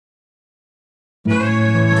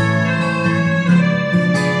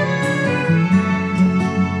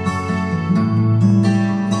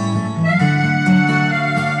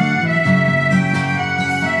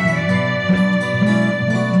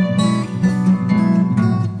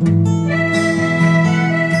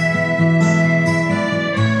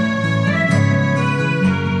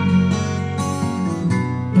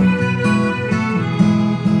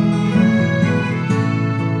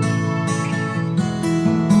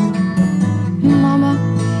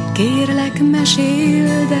Kérlek,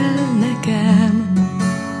 meséld el nekem,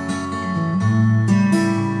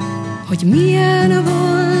 hogy milyen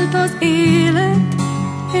volt az élet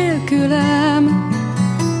nélkülem.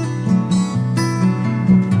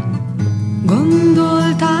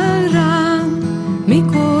 Gondoltál rám,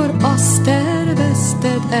 mikor azt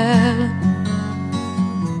tervezted el,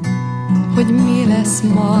 hogy mi lesz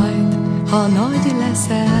majd, ha nagy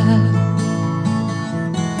leszel?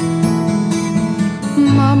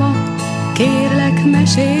 Mama, kérlek,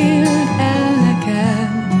 meséld el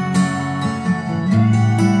nekem,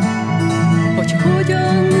 hogy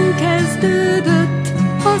hogyan kezdődött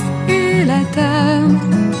az életem.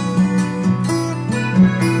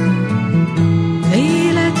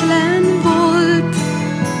 Véletlen volt,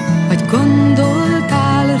 vagy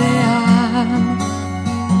gondoltál reám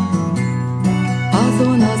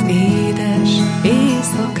azon az édes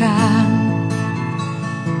éjszakán?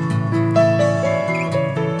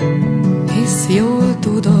 Hisz jól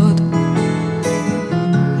tudod,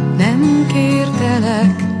 nem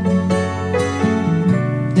kértelek,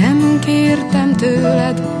 nem kértem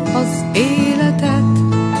tőled az életet,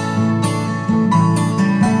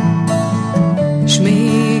 s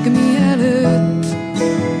még mielőtt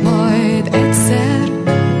majd egyszer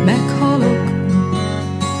meghalok,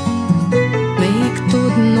 még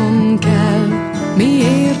tudnom kell,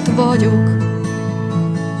 miért vagyok.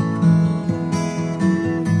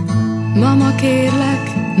 Mama,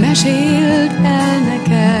 kérlek, meséld el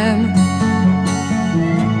nekem,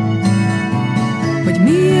 hogy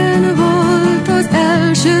milyen volt az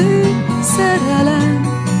első szerelem.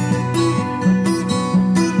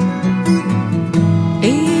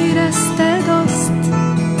 Érezted azt,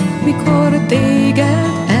 mikor téged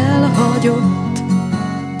elhagyott?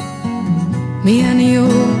 Milyen jó,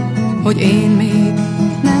 hogy én még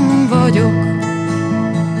nem vagyok.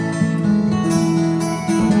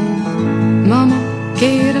 Mama,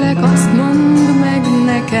 kérlek, azt mondd meg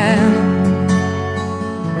nekem,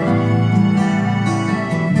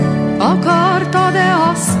 akartad-e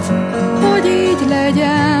azt, hogy így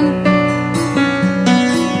legyen?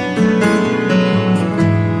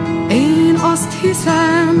 Én azt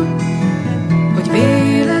hiszem, hogy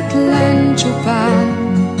véletlen csupán,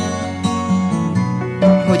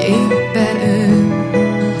 hogy éppen ő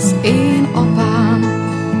az én apám.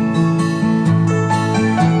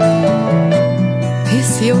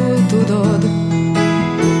 Hisz jól tudod,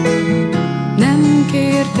 nem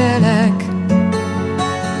kértelek,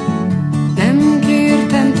 nem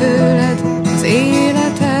kértem tőled az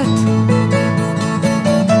életet,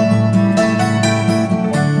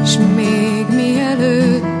 s még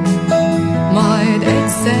mielőtt majd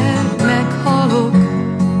egyszer meghalok,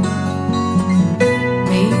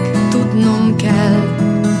 még tudnom kell,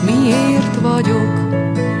 miért vagyok.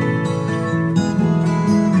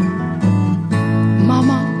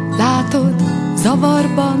 Mama, látod,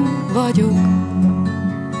 zavarban vagyok.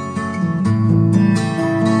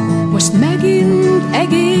 Most megint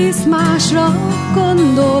egész másra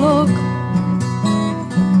gondolok.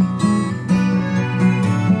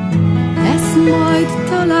 Lesz majd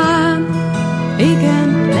talán,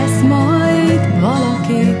 igen, lesz majd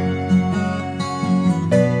valaki,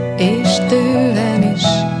 és tőlem is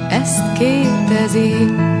ezt kérdezi.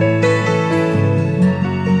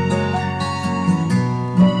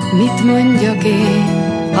 Mit mondjak én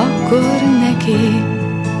akkor neki?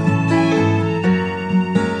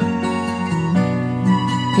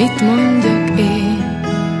 Mit mondjak én?